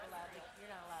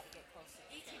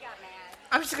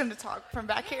I'm just going to talk from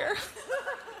back here.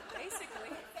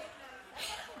 Basically.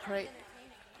 All right.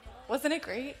 Wasn't it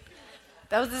great?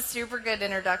 That was a super good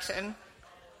introduction.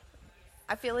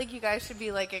 I feel like you guys should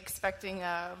be like expecting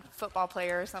a football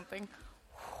player or something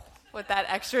with that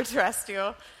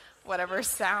extraterrestrial, whatever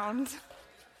sound.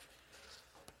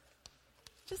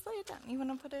 Just lay it down. You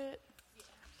want to put it?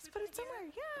 Just put it somewhere.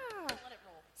 Yeah. Don't let it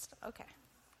roll. Okay.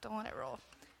 Don't let it roll.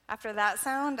 After that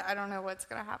sound, I don't know what's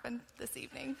going to happen this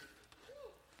evening.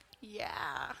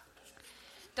 Yeah.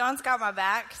 Dawn's got my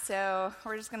back, so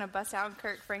we're just going to bust out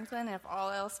Kirk Franklin if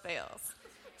all else fails.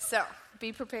 So,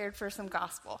 be prepared for some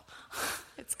gospel.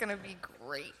 It's going to be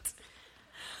great.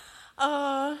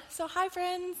 So hi,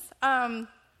 friends.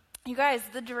 You guys,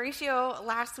 the derecho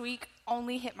last week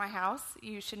only hit my house.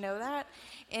 You should know that.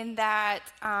 And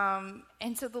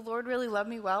so the Lord really loved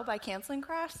me well by canceling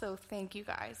Crash, so thank you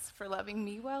guys for loving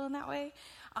me well in that way.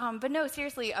 But no,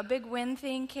 seriously, a big wind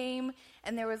thing came,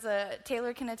 and there was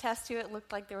Taylor can attest to it,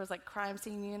 looked like there was like crime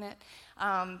scene unit.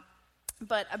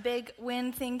 But a big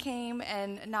wind thing came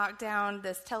and knocked down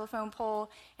this telephone pole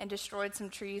and destroyed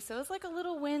some trees. So it was like a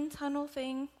little wind tunnel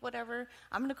thing, whatever.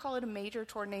 I'm going to call it a major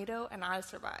tornado, and I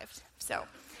survived. So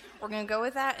we're going to go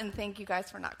with that, and thank you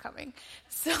guys for not coming.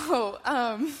 So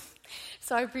I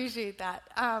appreciate that.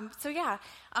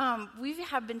 We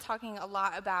have been talking a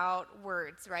lot about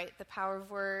words, right? The power of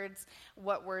words,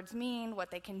 what words mean, what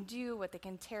they can do, what they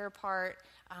can tear apart,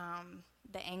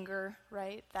 the anger,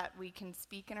 right, that we can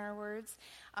speak in our words.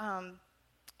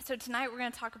 So tonight we're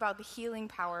going to talk about the healing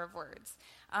power of words.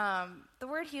 The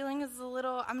word healing is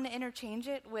I'm going to interchange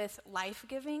it with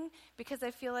life-giving because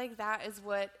I feel like that is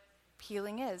what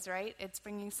healing is, right? It's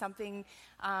bringing something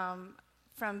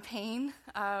from pain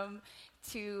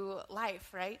to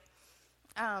life, right?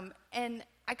 And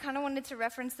I kind of wanted to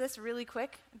reference this really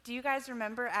quick. Do you guys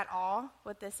remember at all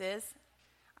what this is?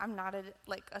 I'm not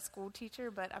a school teacher,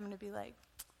 but I'm going to be like,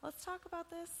 let's talk about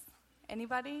this.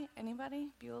 Anybody?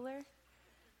 Bueller?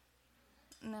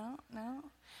 No?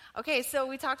 Okay, so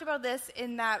we talked about this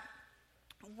in that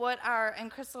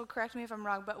and Crystal, correct me if I'm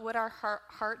wrong, but what our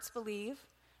hearts believe,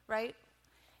 right,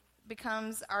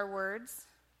 becomes our words,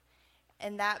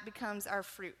 and that becomes our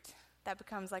fruit. That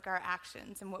becomes like our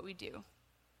actions and what we do,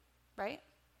 right?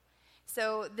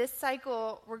 So this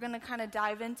cycle, we're going to kind of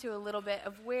dive into a little bit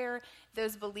of where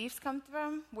those beliefs come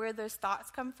from, where those thoughts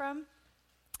come from.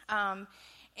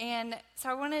 And so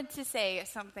I wanted to say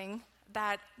something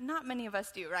that not many of us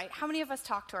do, right? How many of us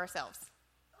talk to ourselves?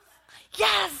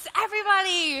 Yes,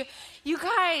 everybody! You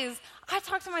guys, I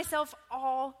talk to myself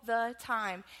all the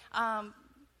time.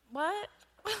 What?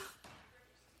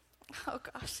 Oh,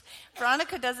 gosh.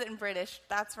 Veronica does it in British.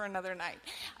 That's for another night.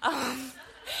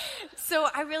 So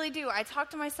I really do. I talk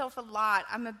to myself a lot.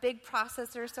 I'm a big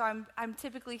processor, so I'm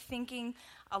typically thinking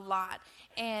a lot.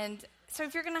 And so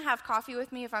if you're going to have coffee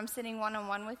with me, if I'm sitting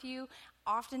one-on-one with you,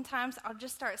 oftentimes I'll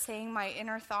just start saying my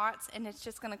inner thoughts, and it's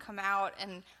just going to come out,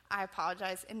 and I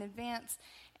apologize in advance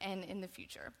and in the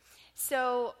future.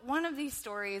 So one of these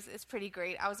stories is pretty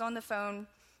great. I was on the phone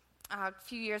a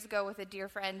few years ago with a dear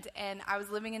friend, and I was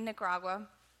living in Nicaragua.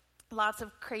 Lots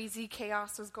of crazy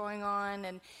chaos was going on,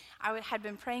 and I had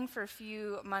been praying for a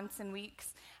few months and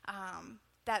weeks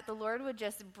that the Lord would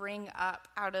just bring up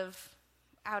out of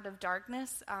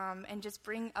darkness and just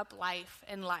bring up life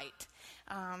and light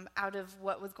out of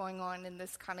what was going on in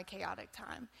this kind of chaotic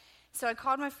time. So I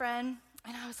called my friend,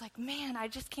 and I was like, man, I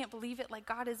just can't believe it. Like,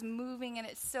 God is moving, and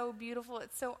it's so beautiful.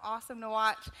 It's so awesome to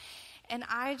watch. And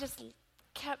I just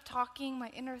kept talking my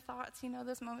inner thoughts,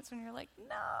 those moments when you're like,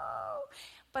 no.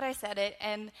 But I said it,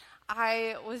 and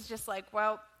I was just like,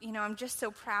 well, I'm just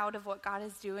so proud of what God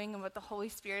is doing and what the Holy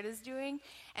Spirit is doing.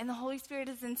 And the Holy Spirit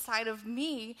is inside of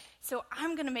me, so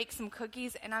I'm going to make some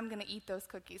cookies, and I'm going to eat those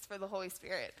cookies for the Holy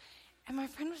Spirit. And my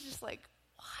friend was just like,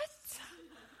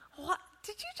 what?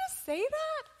 Did you just say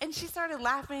that? And she started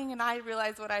laughing, and I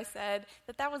realized what I said,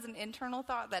 that was an internal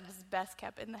thought that is best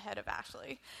kept in the head of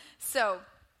Ashley. So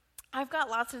I've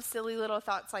got lots of silly little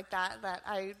thoughts like that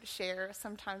I share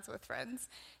sometimes with friends,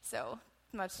 so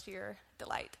much to your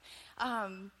delight.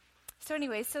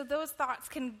 So those thoughts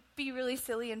can be really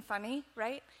silly and funny,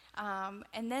 right?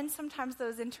 And then sometimes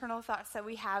those internal thoughts that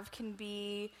we have can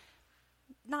be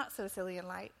not so silly and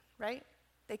light, right?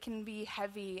 They can be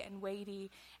heavy and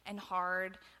weighty and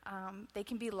hard. They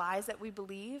can be lies that we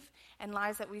believe and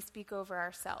lies that we speak over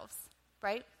ourselves,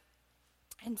 right?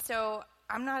 And so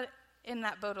I'm not in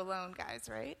that boat alone, guys,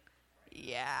 right?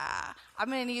 Yeah. I'm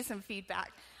going to need some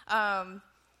feedback. Because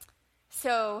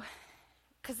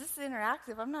this is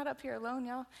interactive. I'm not up here alone,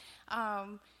 y'all.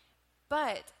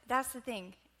 But that's the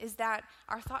thing, is that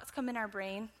our thoughts come in our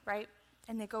brain, right?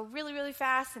 and they go really, really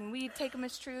fast, and we take them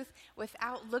as truth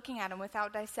without looking at them,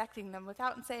 without dissecting them,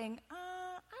 without saying, I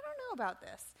don't know about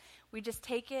this. We just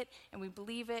take it, and we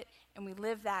believe it, and we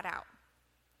live that out.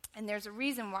 And there's a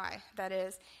reason why that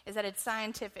is that it's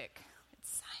scientific. It's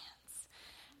science.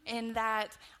 In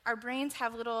that our brains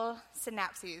have little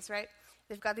synapses, right?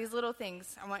 They've got these little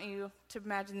things. I want you to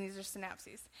imagine these are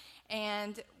synapses.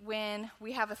 And when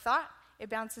we have a thought, it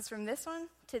bounces from this one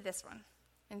to this one.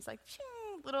 And it's like,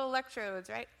 ching, little electrodes,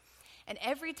 right? And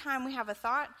every time we have a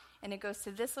thought, and it goes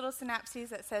to this little synapses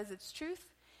that says it's truth,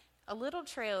 a little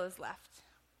trail is left.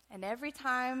 And every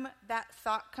time that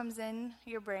thought comes in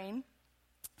your brain,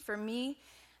 for me,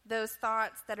 those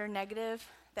thoughts that are negative,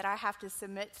 that I have to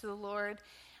submit to the Lord,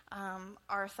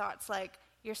 are thoughts like,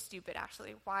 you're stupid,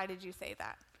 Ashley. Why did you say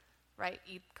that? Right?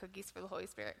 Eat cookies for the Holy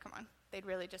Spirit. Come on. They'd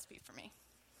really just be for me.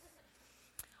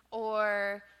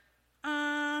 Or,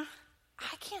 I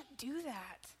can't do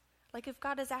that. Like if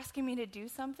God is asking me to do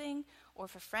something, or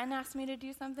if a friend asks me to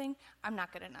do something, I'm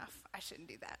not good enough. I shouldn't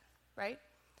do that. Right?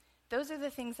 Those are the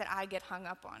things that I get hung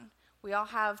up on. We all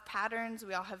have patterns.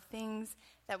 We all have things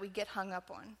that we get hung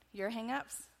up on. Your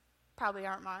hang-ups probably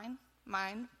aren't mine.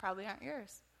 Mine probably aren't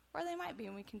yours. Or they might be,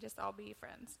 and we can just all be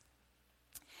friends.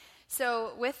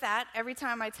 So with that, every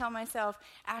time I tell myself,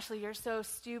 Ashley, you're so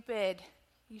stupid.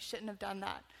 You shouldn't have done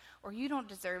that. Or you don't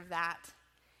deserve that.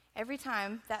 Every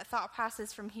time that thought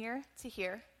passes from here to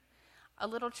here, a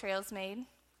little trail's made,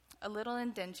 a little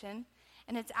indentation,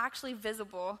 and it's actually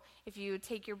visible if you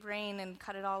take your brain and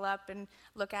cut it all up and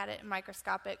look at it in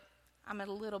microscopic. I'm a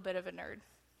little bit of a nerd,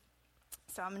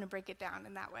 so I'm going to break it down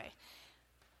in that way.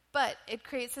 But it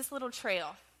creates this little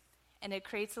trail, and it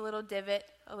creates a little divot,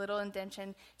 a little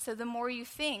indentation. So the more you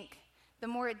think, the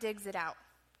more it digs it out.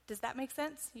 Does that make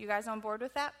sense? You guys on board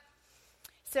with that?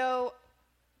 So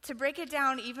to break it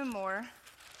down even more,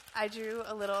 I drew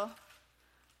a little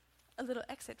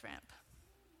exit ramp.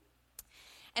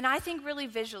 And I think really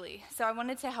visually. So I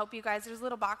wanted to help you guys. There's a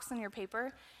little box on your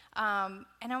paper. And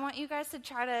I want you guys to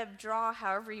try to draw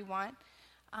however you want.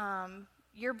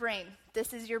 Your brain.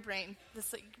 This is your brain.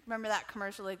 Remember that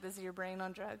commercial, like, this is your brain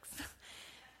on drugs?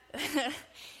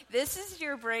 This is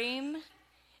your brain,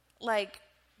 like,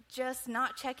 just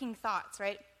not checking thoughts,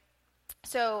 right?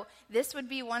 So this would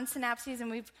be one synapses,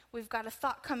 and we've got a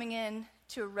thought coming in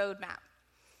to a roadmap.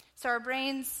 So our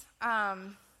brains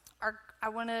I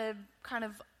want to kind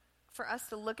of, for us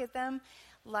to look at them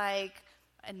like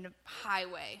a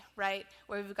highway, right?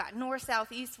 Where we've got north,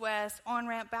 south, east, west,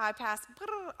 on-ramp, bypass,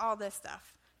 all this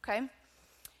stuff, okay?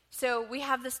 So we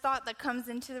have this thought that comes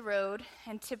into the road,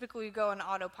 and typically we go on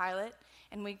autopilot,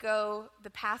 and we go the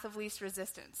path of least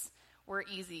resistance. We're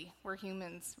easy. We're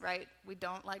humans, right? We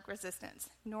don't like resistance,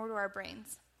 nor do our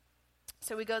brains.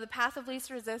 So we go the path of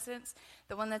least resistance,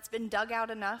 the one that's been dug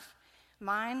out enough.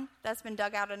 Mine, that's been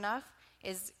dug out enough,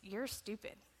 is you're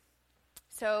stupid.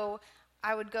 So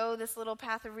I would go this little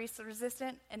path of least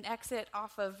resistance and exit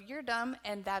off of you're dumb,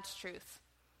 and that's truth.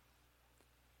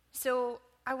 So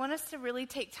I want us to really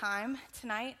take time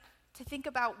tonight to think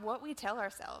about what we tell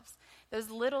ourselves.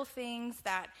 Those little things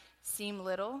that seem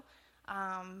little,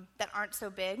 that aren't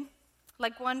so big.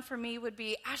 Like one for me would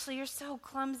be, Ashley, you're so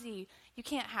clumsy. You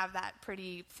can't have that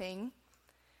pretty thing.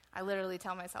 I literally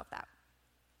tell myself that.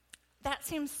 That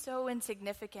seems so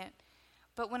insignificant.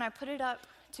 But when I put it up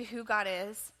to who God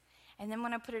is, and then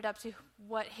when I put it up to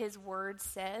what his word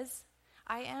says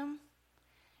I am,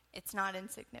 it's not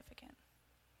insignificant.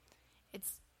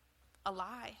 It's a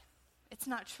lie. It's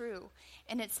not true.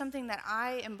 And it's something that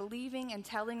I am believing and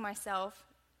telling myself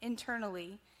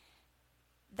internally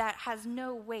that has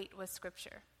no weight with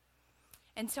Scripture.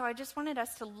 And so I just wanted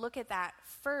us to look at that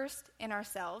first in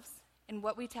ourselves, in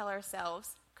what we tell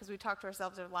ourselves, because we talk to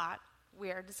ourselves a lot. We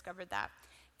already discovered that.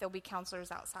 There'll be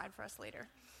counselors outside for us later.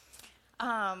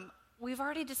 We've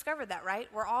already discovered that, right?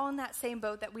 We're all in that same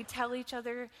boat that we tell each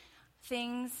other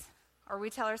things, or we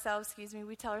tell ourselves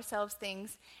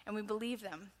things, and we believe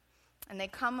them. And they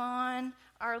come on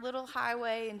our little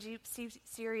highway, and Jeep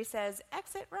Siri says,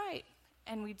 exit right.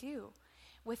 And we do,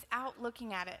 without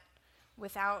looking at it,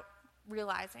 without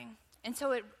realizing. And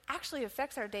so it actually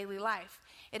affects our daily life.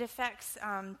 It affects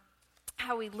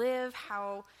how we live,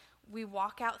 how we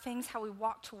walk out things, how we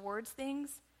walk towards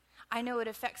things. I know it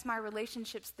affects my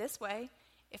relationships this way.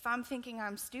 If I'm thinking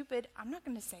I'm stupid, I'm not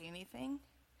going to say anything.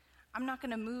 I'm not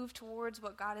going to move towards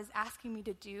what God is asking me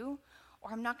to do,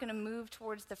 or I'm not going to move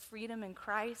towards the freedom in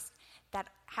Christ that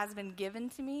has been given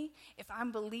to me if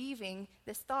I'm believing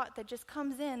this thought that just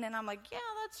comes in and I'm like, yeah,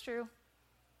 that's true.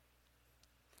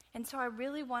 And so I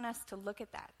really want us to look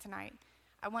at that tonight.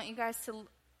 I want you guys to,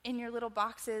 in your little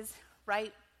boxes,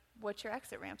 write what your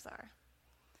exit ramps are.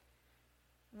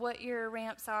 what your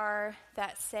ramps are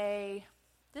that say,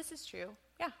 this is true,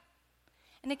 yeah.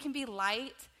 And it can be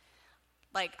light,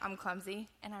 like I'm clumsy,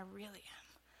 and I really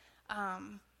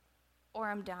am. Or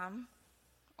I'm dumb,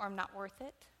 or I'm not worth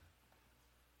it,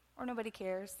 or nobody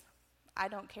cares. I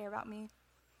don't care about me.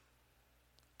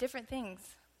 Different things.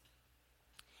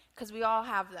 Because we all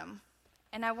have them.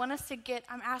 And I'm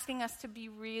asking us to be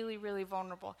really, really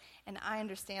vulnerable. And I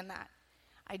understand that.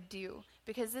 I do.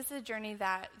 Because this is a journey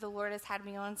that the Lord has had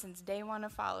me on since day one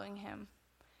of following him.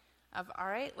 All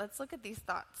right, let's look at these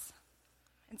thoughts.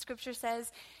 And Scripture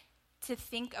says to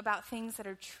think about things that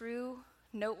are true,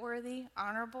 noteworthy,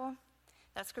 honorable.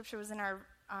 That Scripture was in our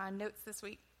notes this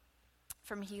week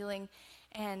from healing.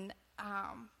 And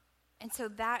so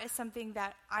that is something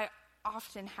that I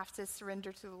often have to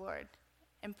surrender to the Lord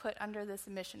and put under the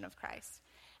submission of Christ.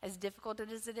 As difficult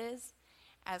as it is,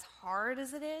 as hard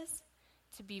as it is,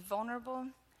 to be vulnerable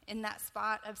in that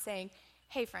spot of saying,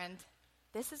 hey friend,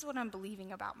 this is what I'm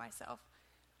believing about myself.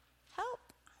 Help.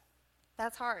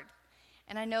 That's hard.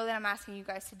 And I know that I'm asking you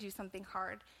guys to do something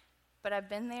hard, but I've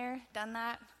been there, done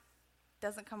that.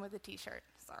 Doesn't come with a t-shirt,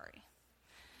 sorry.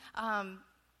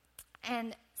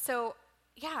 And so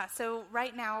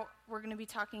right now we're going to be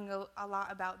talking a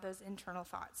lot about those internal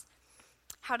thoughts.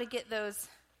 How to get those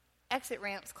exit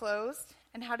ramps closed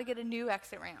and how to get a new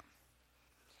exit ramp.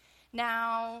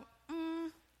 Now,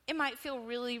 it might feel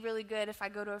really, really good if I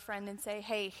go to a friend and say,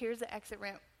 hey, here's the exit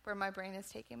ramp where my brain is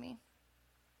taking me.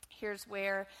 Here's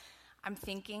where I'm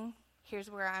thinking.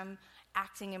 Here's where I'm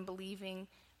acting and believing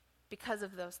because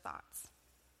of those thoughts.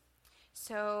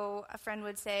 So a friend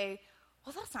would say,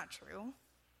 well, that's not true.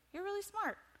 You're really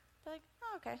smart. Be like,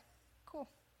 oh, okay, cool.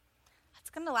 That's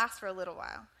going to last for a little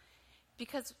while.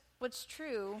 Because what's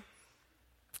true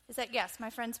is that, yes, my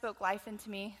friend spoke life into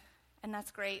me, and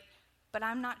that's great, but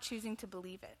I'm not choosing to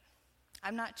believe it.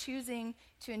 I'm not choosing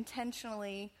to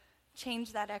intentionally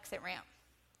change that exit ramp.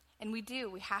 And we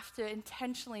have to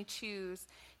intentionally choose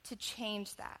to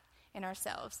change that in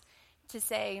ourselves. To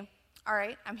say, all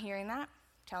right, I'm hearing that,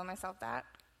 telling myself that,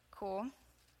 cool.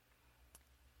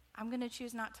 I'm going to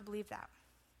choose not to believe that.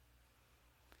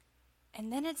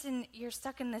 And then you're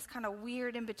stuck in this kind of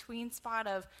weird in-between spot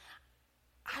of,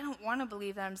 I don't want to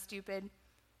believe that I'm stupid,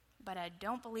 but I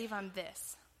don't believe I'm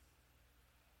this.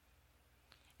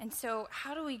 And so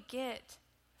how do we get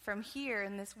from here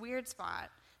in this weird spot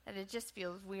that it just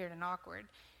feels weird and awkward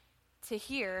to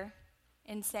here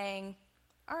and saying,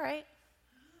 all right,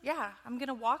 yeah, I'm going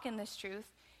to walk in this truth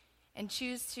and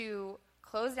choose to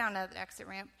close down that exit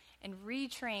ramp and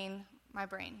retrain my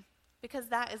brain. Because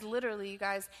that is literally, you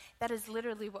guys, that is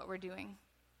literally what we're doing.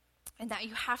 And that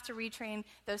you have to retrain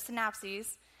those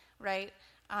synapses, right?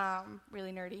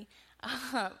 Really nerdy.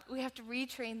 We have to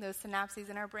retrain those synapses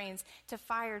in our brains to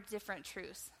fire different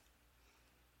truths.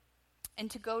 And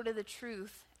to go to the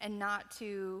truth and not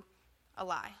to a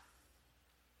lie.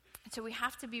 So we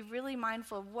have to be really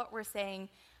mindful of what we're saying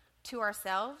to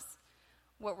ourselves,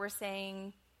 what we're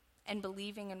saying and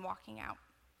believing and walking out.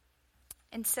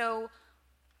 And so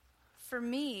for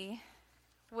me,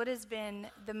 what has been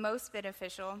the most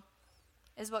beneficial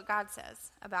is what God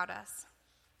says about us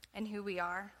and who we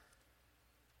are.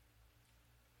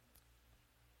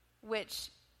 Which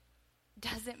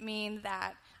doesn't mean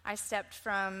that I stepped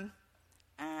from,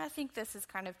 I think this is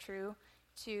kind of true,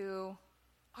 to,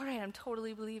 all right, I'm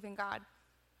totally believing God.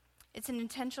 It's an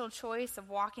intentional choice of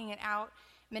walking it out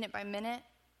minute by minute,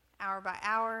 hour by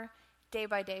hour, day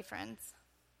by day, friends.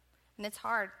 And it's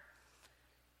hard,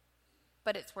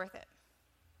 but it's worth it.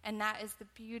 And that is the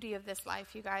beauty of this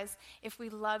life, you guys. If we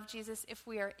love Jesus, if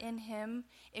we are in him,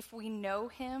 if we know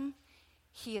him,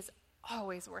 he is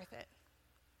always worth it.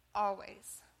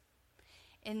 Always.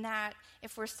 In that,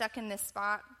 if we're stuck in this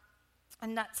spot,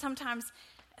 and that sometimes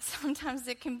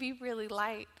it can be really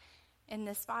light in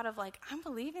this spot of like, I'm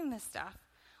believing this stuff.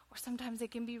 Or sometimes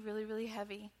it can be really, really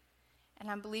heavy,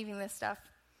 and I'm believing this stuff.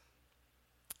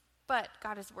 But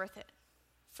God is worth it.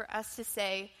 For us to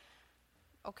say,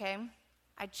 okay,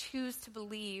 I choose to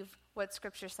believe what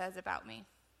Scripture says about me.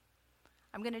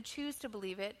 I'm going to choose to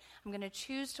believe it. I'm going to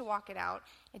choose to walk it out.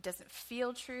 It doesn't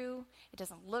feel true. It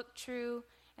doesn't look true.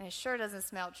 And it sure doesn't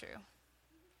smell true.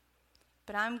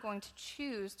 But I'm going to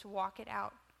choose to walk it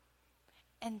out.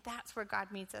 And that's where God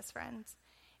meets us, friends.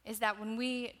 Is that when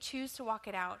we choose to walk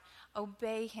it out,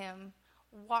 obey him,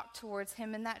 walk towards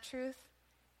him in that truth,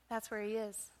 that's where he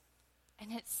is.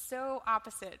 And it's so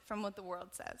opposite from what the world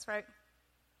says, right?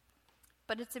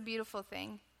 But it's a beautiful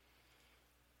thing.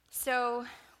 So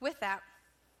with that,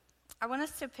 I want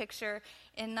us to picture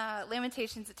in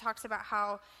Lamentations, it talks about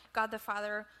how God the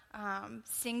Father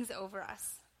sings over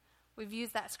us. We've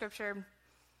used that scripture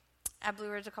at Blue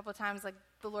Ridge a couple of times, like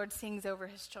the Lord sings over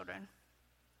his children.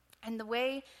 And the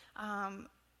way,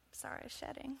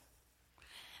 shedding.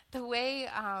 The way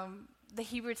the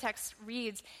Hebrew text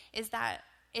reads is that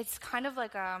it's kind of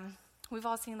like, we've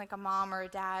all seen like a mom or a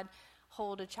dad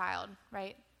hold a child,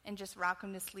 right? And just rock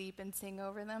them to sleep and sing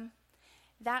over them.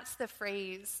 That's the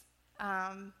phrase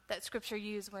that Scripture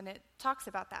used when it talks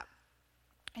about that.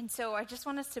 And so I just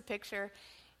want us to picture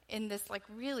in this like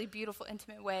really beautiful,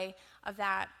 intimate way of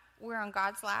that we're on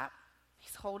God's lap.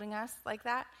 He's holding us like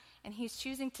that, and he's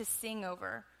choosing to sing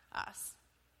over us.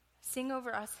 Sing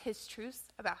over us his truths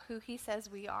about who he says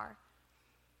we are.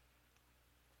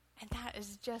 And that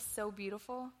is just so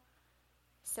beautiful,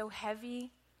 so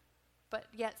heavy, but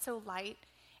yet so light,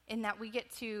 in that we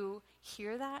get to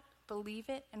hear that, believe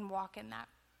it, and walk in that.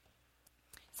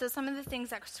 So some of the things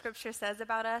that Scripture says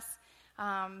about us,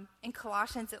 in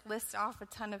Colossians, it lists off a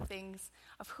ton of things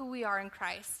of who we are in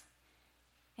Christ.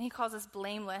 And he calls us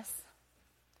blameless.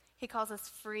 He calls us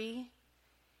free.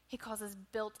 He calls us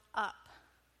built up.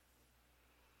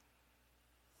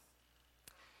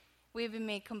 We have been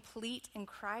made complete in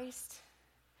Christ.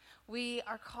 We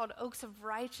are called oaks of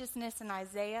righteousness in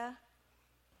Isaiah.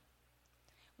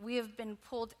 We have been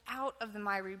pulled out of the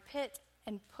miry pit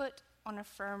and put on a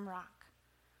firm rock.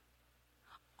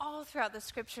 All throughout the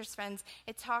Scriptures, friends,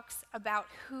 it talks about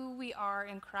who we are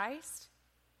in Christ,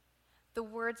 the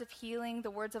words of healing,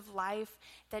 the words of life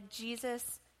that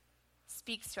Jesus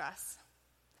speaks to us.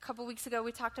 A couple weeks ago,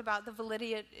 we talked about the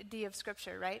validity of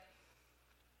Scripture, right?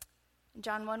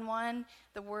 John 1:1,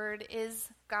 the Word is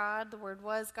God, the Word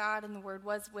was God, and the Word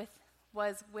was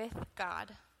with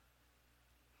God.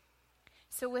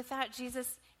 So with that,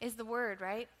 Jesus is the Word,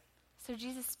 right? So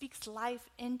Jesus speaks life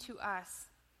into us,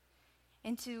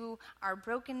 into our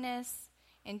brokenness,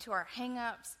 into our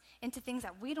hang-ups, into things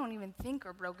that we don't even think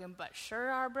are broken, but sure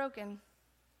are broken.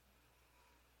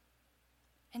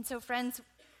 And so, friends,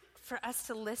 for us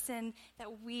to listen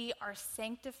that we are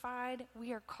sanctified,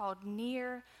 we are called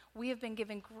near, we have been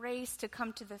given grace to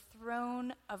come to the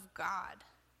throne of God.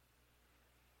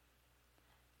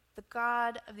 The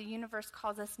God of the universe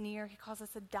calls us near. He calls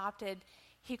us adopted.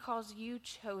 He calls you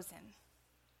chosen.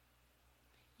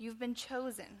 You've been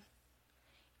chosen.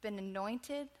 You've been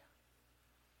anointed.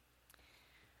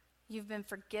 You've been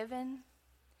forgiven.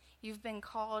 You've been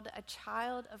called a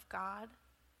child of God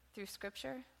through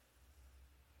Scripture.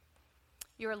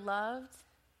 You're loved.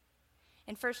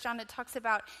 In 1 John, it talks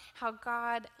about how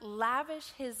God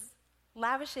lavishes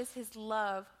his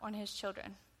love on his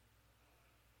children.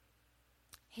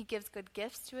 He gives good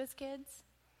gifts to his kids.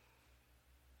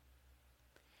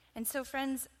 And so,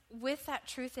 friends, with that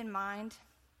truth in mind,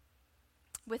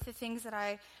 with the things that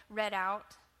I read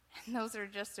out, and those are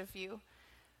just a few,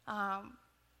 I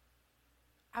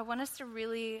want us to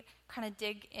really kind of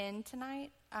dig in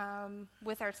tonight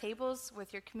with our tables,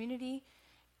 with your community,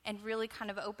 and really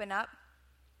kind of open up.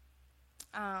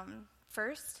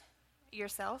 First,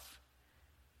 yourself.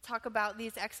 Talk about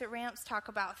these exit ramps. Talk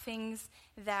about things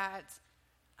that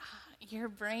your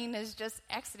brain is just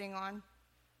exiting on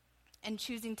and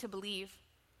choosing to believe.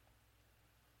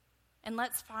 And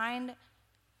let's find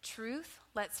truth.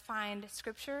 Let's find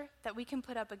Scripture that we can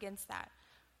put up against that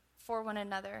for one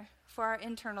another, for our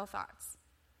internal thoughts.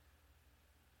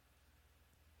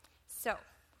 So,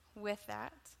 with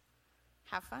that,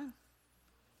 have fun.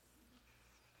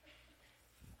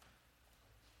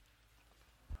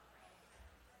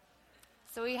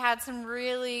 So we had some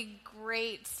really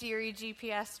great Siri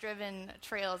GPS-driven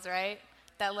trails, right?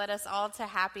 That led us all to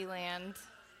Happy Land,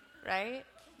 right?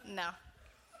 No.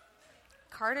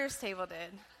 Carter's table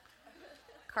did.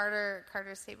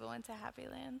 Carter's table went to Happy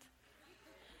Land.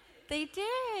 They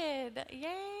did.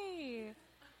 Yay.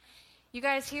 You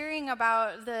guys hearing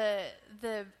about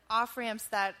the off-ramps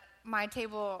that my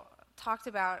table talked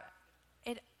about,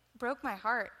 it broke my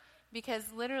heart because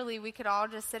literally we could all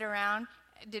just sit around.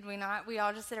 Did we not? We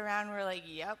all just sit around and we're like,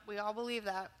 yep, we all believe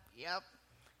that. Yep,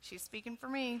 she's speaking for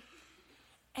me.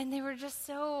 And they were just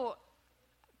so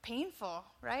painful,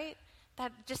 right?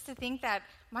 That just to think that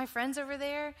my friends over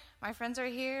there, my friends are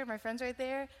here, my friends right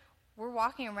there, we're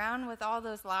walking around with all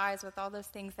those lies, with all those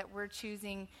things that we're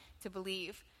choosing to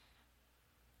believe.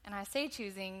 And I say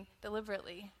choosing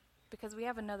deliberately because we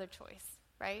have another choice,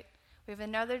 right? We have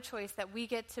another choice that we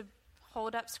get to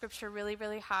hold up Scripture really,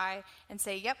 really high and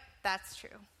say, yep, that's true.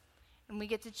 And we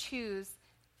get to choose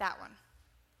that one.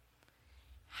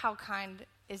 How kind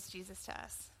is Jesus to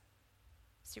us?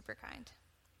 Super kind.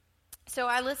 So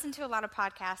I listen to a lot of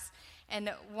podcasts,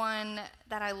 and one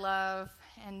that I love,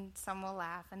 and some will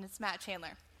laugh, and it's Matt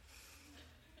Chandler.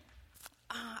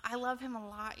 I love him a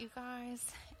lot, you guys.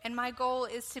 And my goal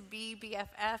is to be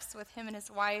BFFs with him and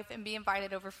his wife and be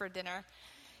invited over for dinner.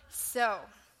 So,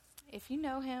 if you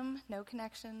know him, no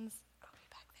connections, I'll be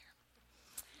back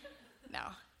there. No.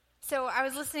 So I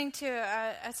was listening to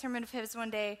a sermon of his one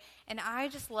day, and I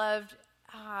just loved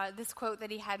this quote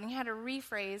that he had. And he had a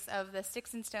rephrase of the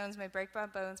sticks and stones may break my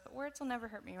bones, but words will never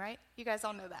hurt me, right? You guys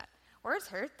all know that. Words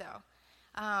hurt, though.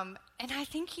 And I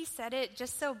think he said it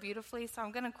just so beautifully, so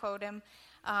I'm going to quote him.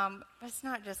 But it's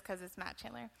not just because it's Matt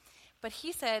Chandler. But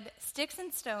he said, sticks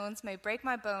and stones may break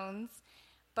my bones,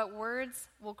 but words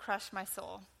will crush my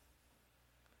soul.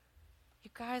 You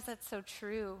guys, that's so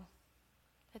true.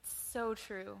 It's so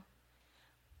true.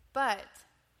 But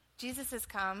Jesus has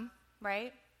come,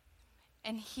 right?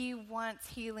 And he wants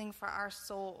healing for our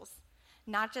souls.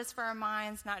 Not just for our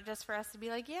minds, not just for us to be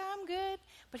like, yeah, I'm good.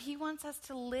 But he wants us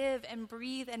to live and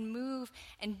breathe and move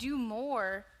and do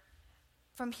more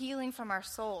from healing from our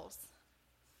souls.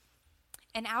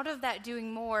 And out of that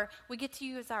doing more, we get to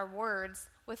use our words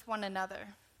with one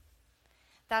another.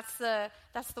 That's the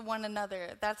one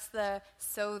another. That's the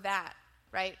so that,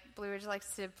 right? Blue Ridge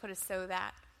likes to put a so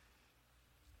that.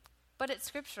 But it's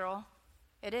scriptural.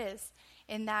 It is.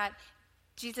 In that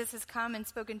Jesus has come and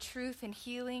spoken truth and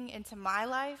healing into my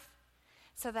life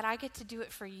so that I get to do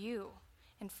it for you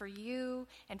and for you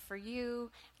and for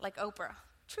you, like Oprah.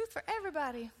 Truth for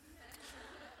everybody.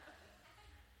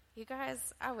 You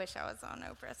guys, I wish I was on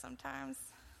Oprah sometimes.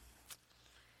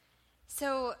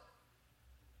 So,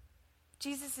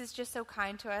 Jesus is just so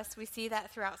kind to us. We see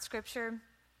that throughout Scripture.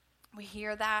 We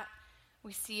hear that.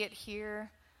 We see it here.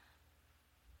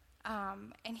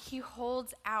 And he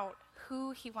holds out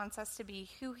who he wants us to be,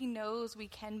 who he knows we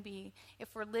can be.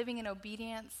 If we're living in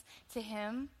obedience to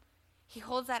him, he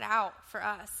holds that out for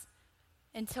us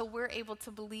until we're able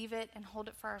to believe it and hold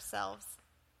it for ourselves.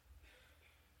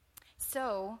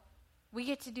 So, we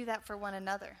get to do that for one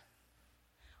another.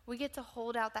 We get to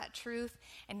hold out that truth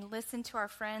and listen to our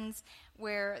friends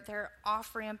where they're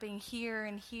off-ramping here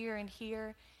and here and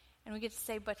here. And we get to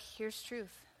say, but here's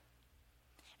truth.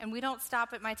 And we don't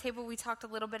stop at my table. We talked a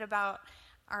little bit about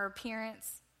our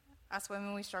appearance. Us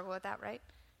women, we struggle with that, right?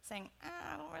 Saying,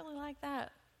 I don't really like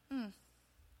that.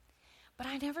 But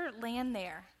I never land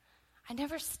there. I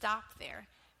never stop there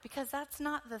because that's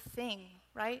not the thing,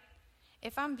 right?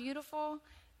 If I'm beautiful,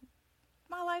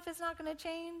 my life is not going to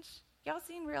change. Y'all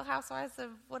seen Real Housewives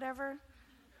of whatever,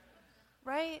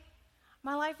 right?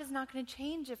 My life is not going to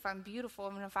change if I'm beautiful. I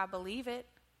mean, if I believe it,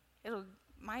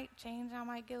 might change. I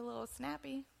might get a little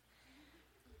snappy.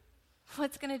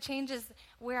 What's going to change is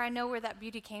where I know where that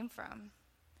beauty came from.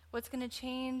 What's going to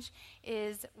change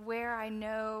is where I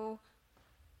know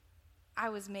I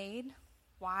was made,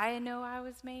 why I know I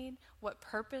was made, what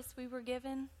purpose we were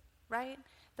given, right?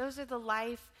 Those are the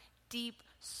life, deep,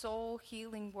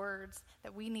 soul-healing words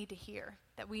that we need to hear,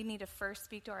 that we need to first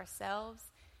speak to ourselves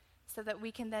so that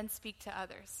we can then speak to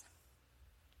others.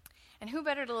 And who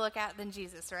better to look at than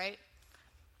Jesus, right?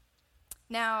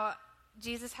 Now,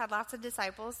 Jesus had lots of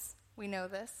disciples. We know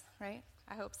this, right?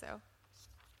 I hope so.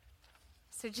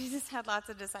 So Jesus had lots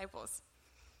of disciples.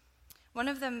 One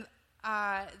of them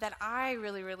that I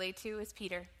really relate to is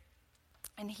Peter.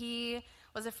 And he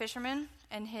was a fisherman,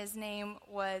 and his name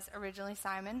was originally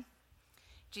Simon.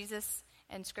 Jesus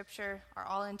and Scripture are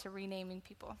all into renaming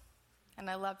people, and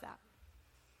I love that.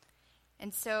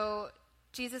 And so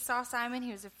Jesus saw Simon.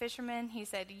 He was a fisherman. He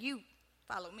said, you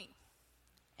follow me.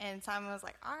 And Simon was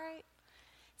like, all right.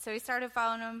 So he started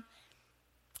following him.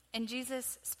 And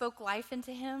Jesus spoke life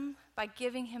into him by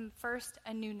giving him first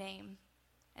a new name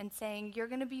and saying, you're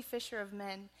going to be fisher of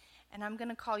men, and I'm going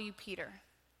to call you Peter.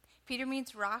 Peter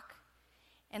means rock.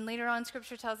 And later on,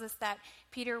 Scripture tells us that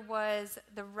Peter was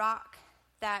the rock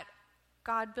that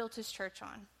God built his church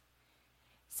on.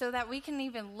 So that we can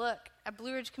even look at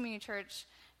Blue Ridge Community Church,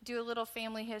 do a little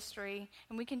family history,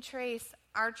 and we can trace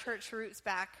our church roots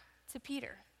back to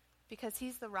Peter because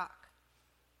he's the rock.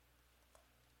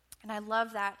 And I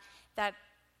love that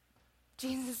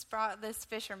Jesus brought this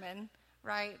fisherman,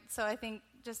 right? So I think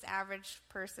just average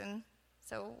person.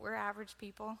 So we're average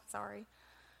people, sorry.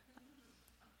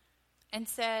 And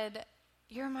said,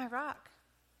 you're my rock.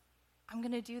 I'm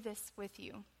going to do this with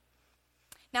you.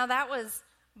 Now that was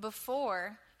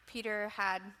before Peter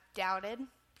had doubted,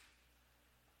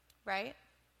 right?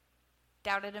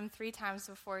 Doubted him 3 times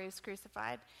before he was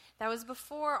crucified. That was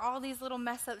before all these little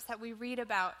mess ups that we read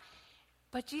about.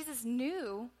 But Jesus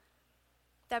knew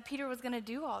that Peter was going to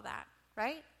do all that,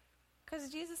 right? Because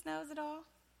Jesus knows it all.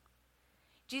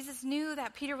 Jesus knew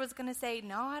that Peter was going to say,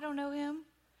 no, I don't know him.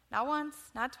 Not once,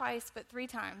 not twice, but 3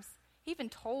 times. He even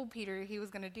told Peter he was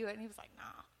going to do it, and he was like,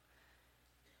 nah.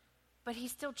 But he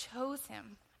still chose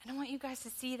him And I want you guys to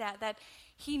see that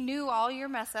he knew all your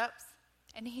mess ups,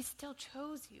 and he still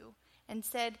chose you and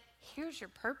said, here's your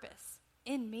purpose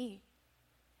in me.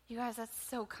 You guys, that's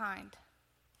so kind.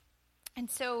 And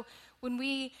so when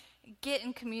we get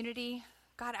in community,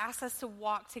 God asks us to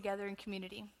walk together in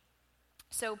community.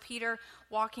 So Peter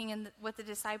walking with the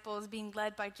disciples, being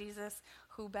led by Jesus,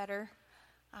 who better?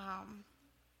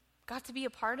 Got to be a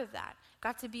part of that.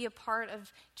 Got to be a part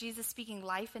of Jesus speaking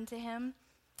life into him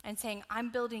and saying, I'm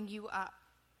building you up.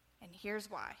 And here's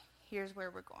why. Here's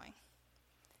where we're going.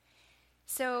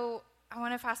 So I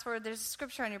want to fast forward. There's a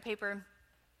scripture on your paper.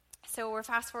 So we're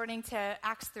fast forwarding to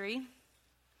Acts 3.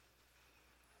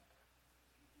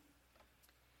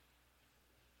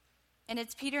 And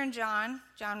it's Peter and John.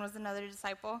 John was another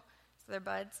disciple, so they're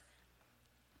buds.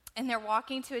 And they're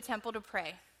walking to a temple to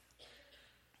pray.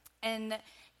 And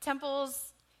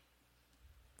temples,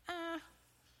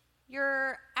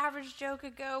 your average Joe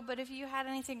could go, but if you had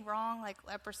anything wrong, like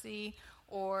leprosy,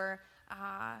 or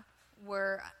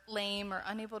were lame or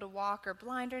unable to walk or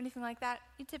blind or anything like that,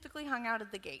 you typically hung out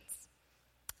at the gates,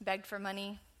 begged for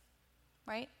money,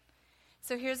 right?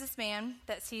 So here's this man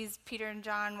that sees Peter and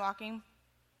John walking,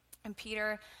 and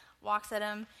Peter walks at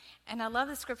him. And I love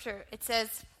the scripture. It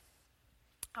says,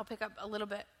 I'll pick up a little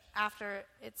bit after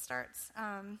it starts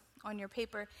on your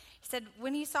paper. He said,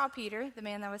 when he saw Peter, the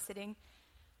man that was sitting,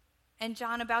 and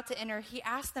John about to enter, he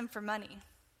asked them for money.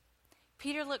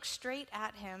 Peter looked straight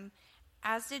at him,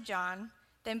 as did John.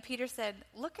 Then Peter said,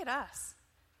 look at us.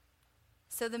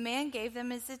 So the man gave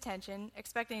them his attention,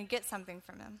 expecting to get something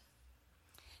from him.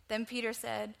 Then Peter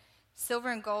said, silver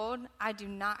and gold I do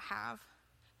not have,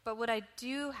 but what I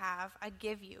do have I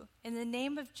give you. In the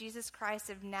name of Jesus Christ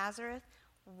of Nazareth,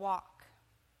 walk.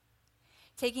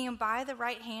 Taking him by the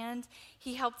right hand,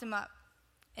 he helped him up.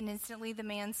 And instantly the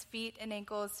man's feet and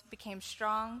ankles became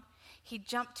strong. He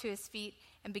jumped to his feet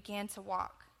and began to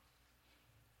walk.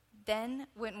 Then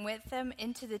went with them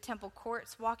into the temple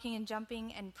courts, walking and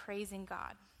jumping and praising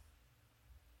God.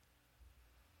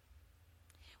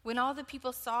 When all the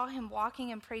people saw him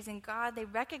walking and praising God, they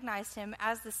recognized him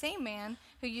as the same man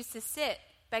who used to sit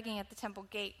begging at the temple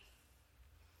gate.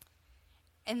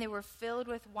 And they were filled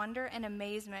with wonder and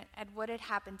amazement at what had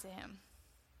happened to him.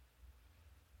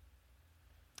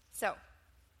 So,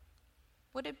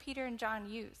 what did Peter and John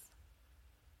use?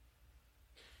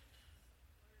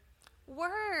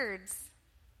 Words.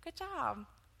 Good job.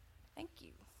 Thank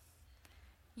you.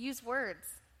 Use words.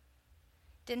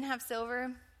 Didn't have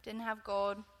silver, didn't have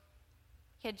gold.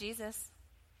 He had Jesus.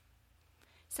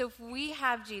 So if we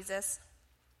have Jesus,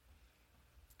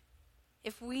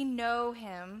 if we know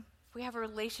him, if we have a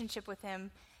relationship with him,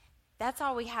 that's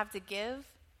all we have to give,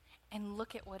 and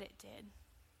look at what it did.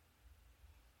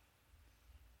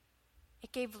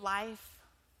 It gave life.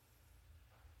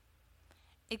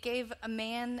 It gave a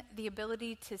man the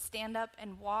ability to stand up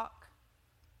and walk,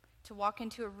 to walk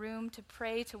into a room, to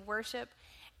pray, to worship.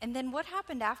 And then what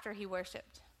happened after he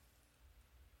worshiped?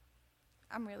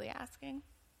 I'm really asking.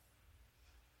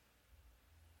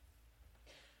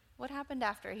 What happened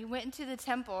after? He went into the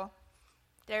temple.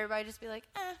 Did everybody just be like,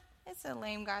 it's a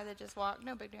lame guy that just walked,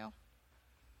 no big deal?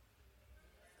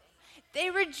 They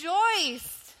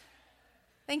rejoiced.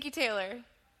 Thank you, Taylor.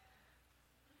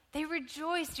 They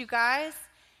rejoiced, you guys.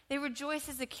 They rejoiced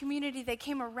as a community. They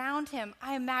came around him.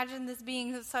 I imagine this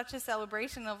being such a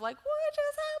celebration of like, what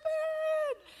just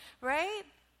happened? Right?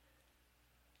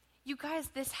 You guys,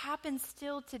 this happens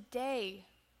still today.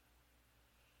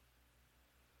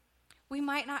 We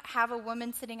might not have a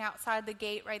woman sitting outside the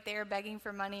gate right there begging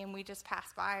for money and we just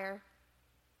pass by her.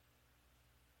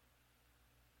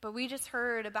 But we just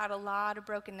heard about a lot of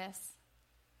brokenness.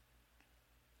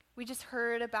 We just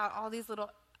heard about all these little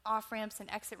off-ramps and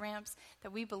exit ramps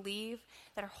that we believe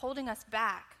that are holding us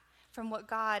back from what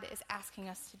God is asking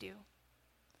us to do,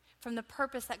 from the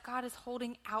purpose that God is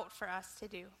holding out for us to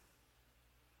do.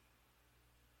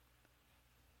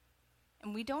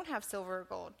 And we don't have silver or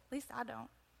gold. At least I don't.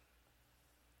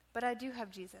 But I do have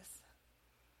Jesus.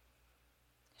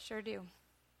 Sure do.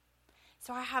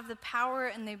 So I have the power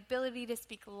and the ability to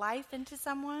speak life into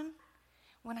someone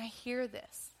when I hear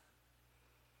this.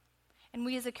 And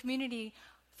we as a community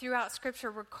throughout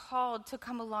Scripture were called to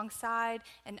come alongside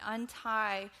and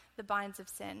untie the binds of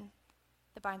sin.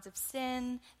 The binds of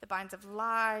sin, the binds of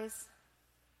lies,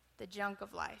 the junk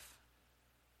of life.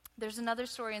 There's another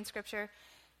story in Scripture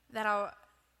that I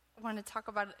want to talk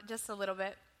about just a little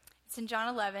bit. It's in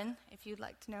John 11, if you'd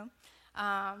like to know.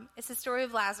 It's the story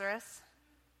of Lazarus.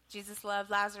 Jesus loved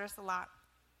Lazarus a lot.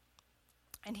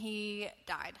 And he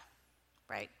died,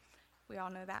 right? We all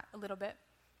know that a little bit.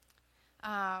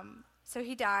 So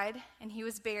he died, and he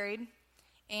was buried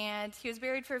and he was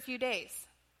buried for a few days.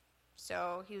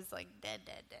 So he was like dead.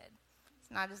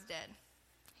 It's not as dead.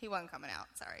 He wasn't coming out,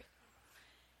 sorry.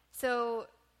 So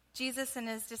Jesus and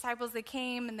his disciples, they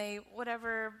came and they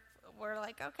were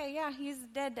like, okay, yeah, he's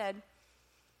dead.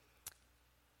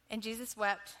 And Jesus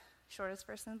wept. Shortest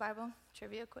verse in the Bible.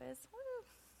 Trivia quiz. Woo.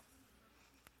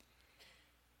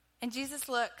 And Jesus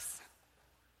looks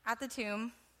at the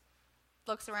tomb,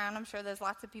 looks around. I'm sure there's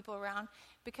lots of people around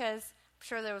because I'm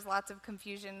sure there was lots of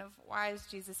confusion of why is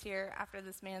Jesus here after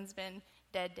this man's been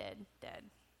dead.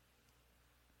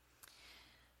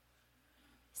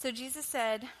 So Jesus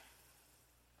said,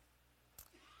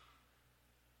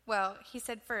 he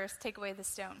said first, take away the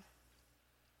stone.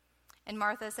 And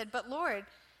Martha said, but Lord,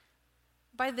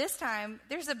 by this time,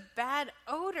 there's a bad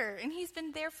odor, and he's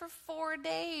been there for 4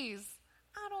 days.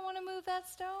 I don't want to move that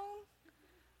stone.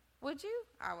 Would you?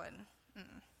 I wouldn't.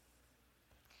 Mm-mm.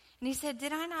 And he said,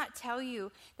 did I not tell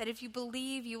you that if you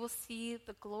believe, you will see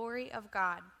the glory of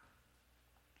God?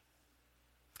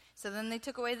 So then they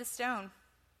took away the stone.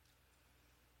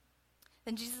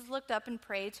 Then Jesus looked up and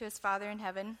prayed to his Father in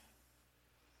heaven.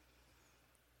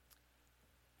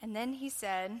 And then he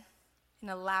said in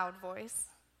a loud voice,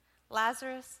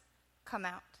 Lazarus, come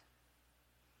out.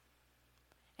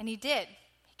 And he did.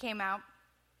 He came out.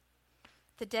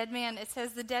 It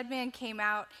says the dead man came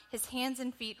out, his hands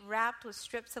and feet wrapped with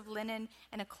strips of linen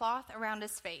and a cloth around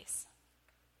his face.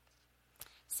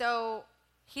 So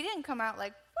he didn't come out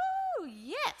like, woo,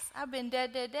 yes, I've been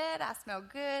dead. I smell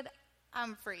good.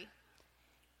 I'm free.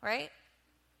 Right?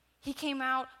 He came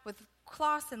out with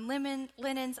cloths and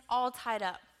linens all tied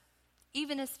up,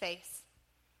 even his face.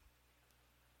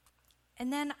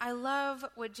 And then I love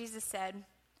what Jesus said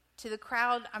to the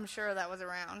crowd, I'm sure that was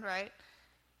around, right?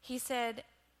 He said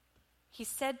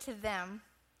to them,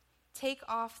 take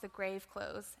off the grave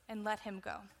clothes and let him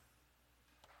go.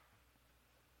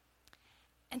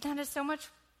 And that is so much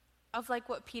of like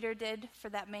what Peter did for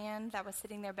that man that was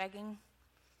sitting there begging,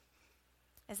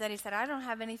 is that he said, I don't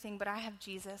have anything, but I have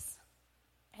Jesus.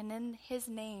 And in his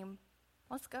name,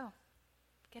 let's go.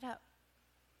 Get up.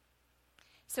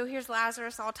 So here's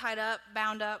Lazarus all tied up,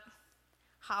 bound up,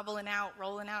 hobbling out,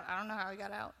 rolling out. I don't know how he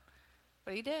got out,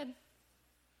 but he did.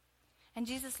 And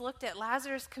Jesus looked at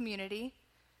Lazarus' community.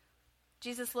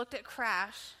 Jesus looked at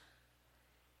Crash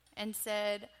and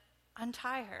said,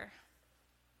 untie her.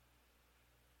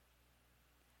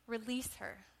 Release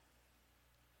her.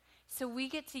 So we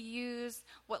get to use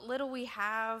what little we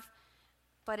have,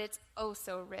 but it's oh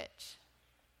so rich,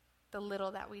 the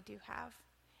little that we do have,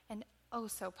 and oh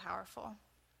so powerful.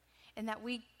 And that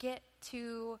we get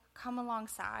to come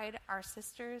alongside our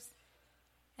sisters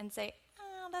and say,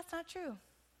 oh, that's not true.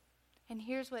 And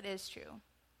here's what is true.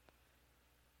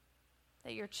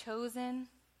 That you're chosen,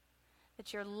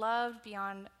 that you're loved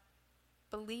beyond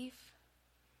belief,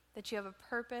 that you have a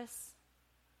purpose.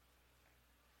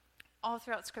 All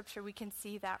throughout Scripture, we can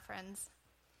see that, friends.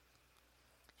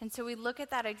 And so we look at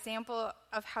that example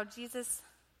of how Jesus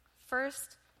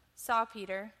first saw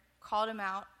Peter, called him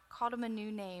out, called him a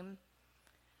new name,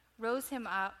 rose him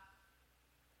up,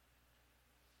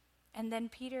 and then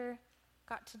Peter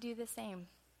got to do the same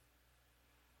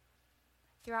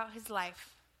throughout his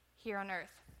life here on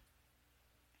earth.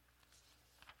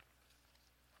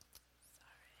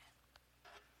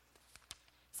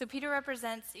 So Peter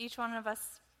represents each one of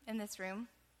us in this room.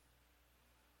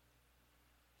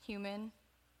 Human,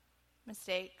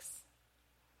 mistakes.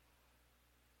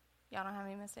 Y'all don't have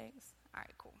any mistakes? All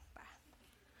right, cool. Bye.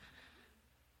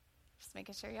 Just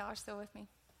making sure y'all are still with me.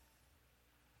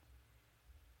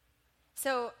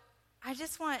 So I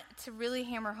just want to really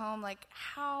hammer home, like,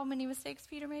 how many mistakes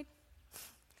Peter made.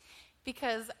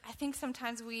 Because I think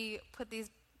sometimes we put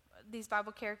these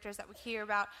Bible characters that we hear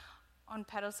about on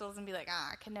pedestals and be like,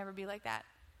 I can never be like that.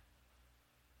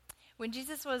 When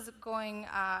Jesus was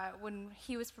when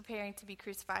he was preparing to be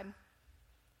crucified,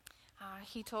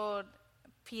 he told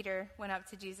Peter, went up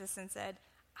to Jesus and said,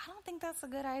 I don't think that's a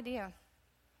good idea.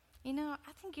 I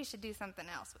think you should do something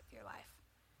else with your life.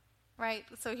 Right?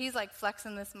 So he's like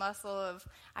flexing this muscle of,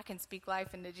 I can speak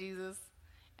life into Jesus,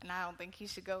 and I don't think he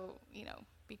should go,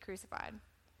 be crucified.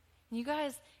 And you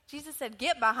guys, Jesus said,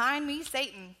 get behind me,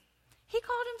 Satan. He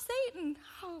called him Satan.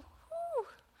 Oh, whew.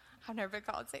 I've never been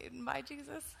called Satan by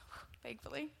Jesus,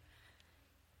 thankfully.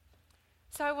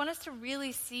 So I want us to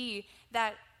really see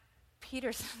that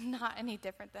Peter's not any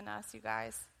different than us, you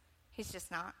guys. He's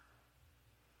just not.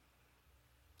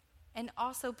 And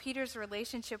also, Peter's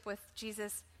relationship with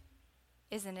Jesus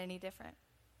isn't any different.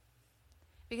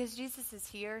 Because Jesus is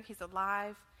here, he's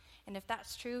alive, and if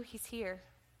that's true, he's here.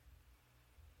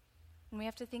 And we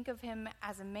have to think of him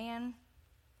as a man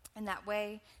In that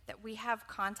way that we have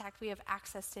contact, we have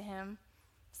access to him,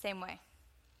 same way.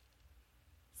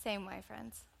 Same way,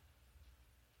 friends.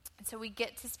 And so we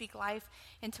get to speak life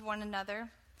into one another.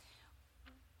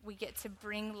 We get to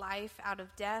bring life out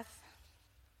of death.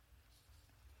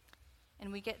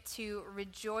 And we get to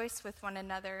rejoice with one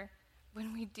another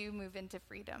when we do move into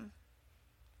freedom.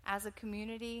 As a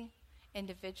community,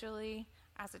 individually,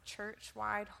 as a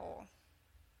church-wide whole.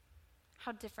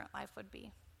 How different life would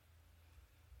be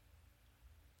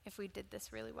if we did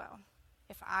this really well.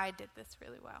 If I did this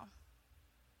really well.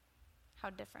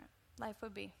 How different life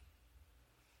would be.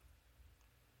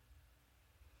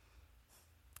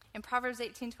 In Proverbs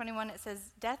 18:21 it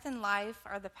says, "Death and life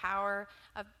are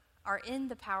in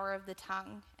the power of the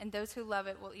tongue, and those who love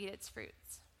it will eat its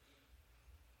fruits."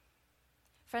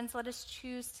 Friends, let us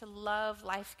choose to love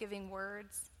life-giving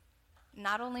words,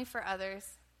 not only for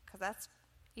others, because that's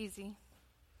easy,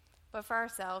 but for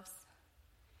ourselves.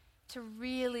 To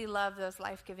really love those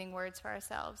life-giving words for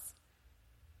ourselves.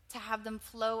 To have them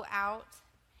flow out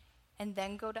and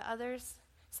then go to others,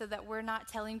 so that we're not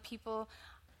telling people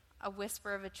a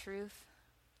whisper of a truth,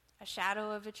 a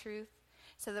shadow of a truth,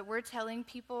 so that we're telling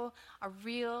people a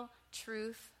real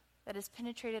truth that has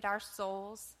penetrated our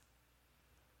souls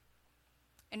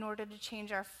in order to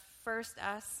change our first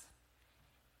us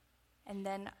and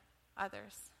then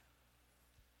others.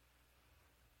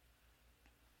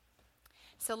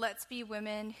 So let's be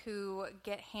women who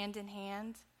get hand in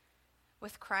hand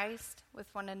with Christ,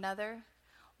 with one another,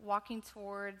 walking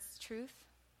towards truth,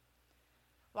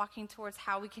 walking towards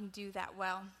how we can do that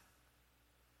well.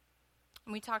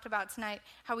 And we talked about tonight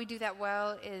how we do that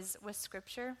well is with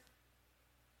Scripture,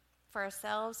 for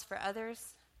ourselves, for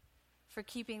others, for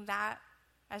keeping that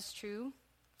as true,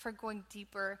 for going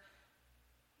deeper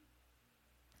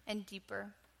and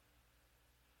deeper.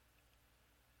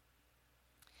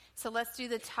 So let's do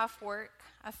the tough work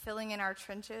of filling in our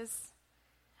trenches,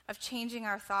 of changing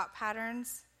our thought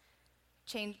patterns,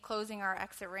 closing our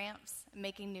exit ramps,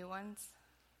 making new ones.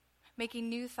 Making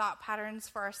new thought patterns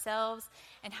for ourselves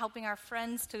and helping our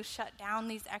friends to shut down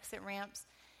these exit ramps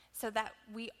so that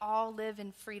we all live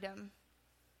in freedom.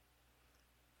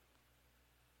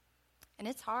 And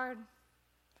it's hard.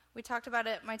 We talked about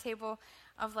it at my table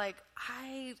of like,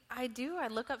 I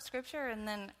look up Scripture and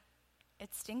then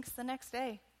it stinks the next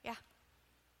day. Yeah,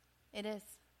 it is.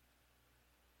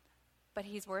 But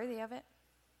he's worthy of it.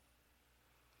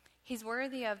 He's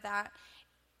worthy of that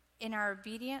in our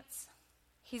obedience.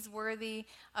 He's worthy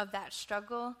of that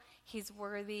struggle. He's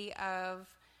worthy of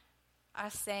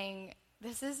us saying,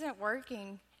 this isn't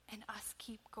working, and us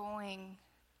keep going.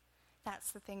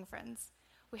 That's the thing, friends.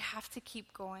 We have to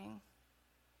keep going.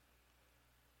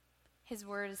 His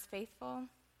word is faithful,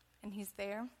 and he's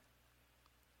there.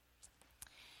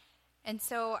 And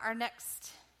so our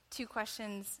next two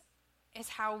questions is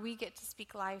how we get to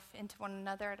speak life into one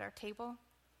another at our table,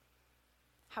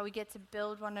 how we get to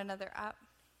build one another up.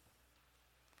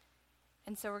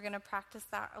 And so we're going to practice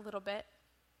that a little bit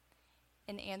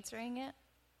in answering it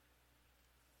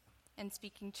and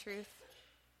speaking truth.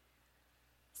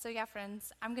 So yeah,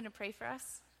 friends, I'm going to pray for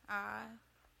us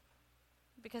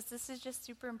because this is just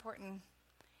super important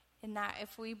in that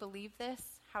if we believe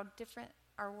this, how different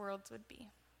our worlds would be.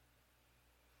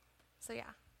 So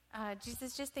yeah,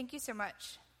 Jesus, just thank you so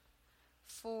much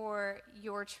for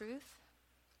your truth,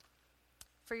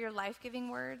 for your life-giving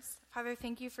words. Father,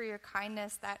 thank you for your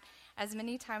kindness that as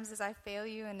many times as I fail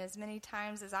you and as many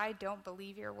times as I don't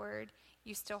believe your word,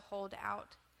 you still hold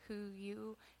out who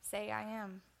you say I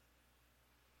am.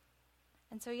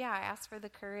 And so, yeah, I ask for the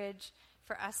courage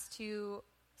for us to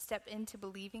step into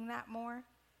believing that more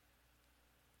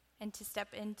and to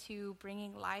step into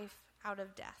bringing life out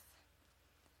of death.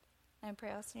 And I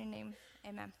pray also in your name.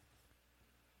 Amen.